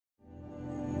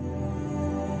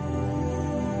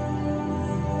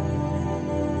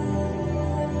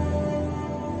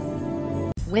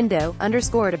window,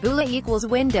 underscore taboola equals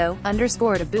window,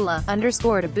 underscore taboola,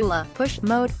 underscore taboola, push,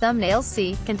 mode, thumbnails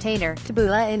C, container,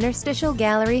 taboola interstitial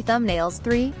gallery thumbnails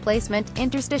 3, placement,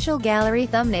 interstitial gallery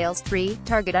thumbnails 3,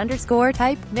 target underscore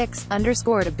type, mix,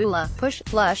 underscore taboola, push,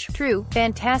 flush, true,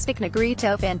 fantastic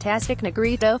Negrito Fantastic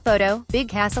Negrito Photo,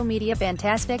 big Hassle Media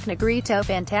Fantastic Negrito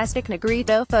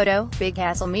Photo, big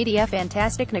Hassle Media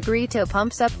Fantastic Negrito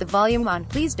pumps up the volume on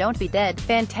Please Don't Be Dead,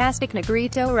 Fantastic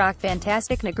Negrito Rock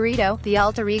Fantastic Negrito, the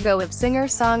alter ego of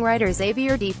singer-songwriter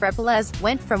Xavier D. Frepeles,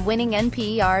 went from winning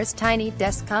NPR's Tiny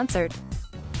Desk Concert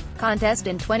contest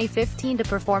in 2015 to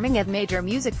performing at major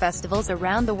music festivals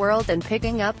around the world and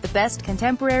picking up the Best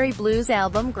Contemporary Blues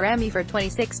Album Grammy for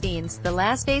 2016's The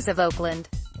Last Days of Oakland.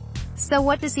 So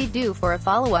what does he do for a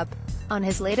follow-up? On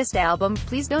his latest album,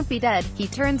 Please Don't Be Dead, he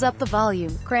turns up the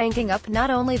volume, cranking up not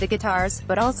only the guitars,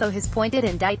 but also his pointed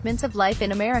indictments of life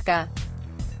in America.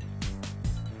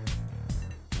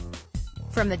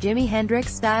 From the Jimi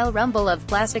Hendrix-style rumble of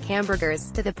plastic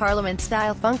hamburgers, to the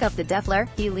Parliament-style funk of the Defler,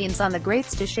 he leans on the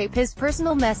greats to shape his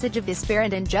personal message of despair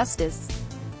and injustice.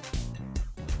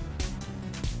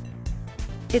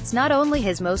 It's not only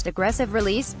his most aggressive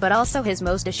release, but also his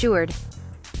most assured.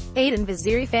 Aiden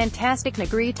Vaziri Fantastic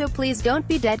Negrito Please Don't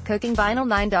Be Dead cooking vinyl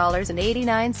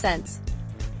 $9.89.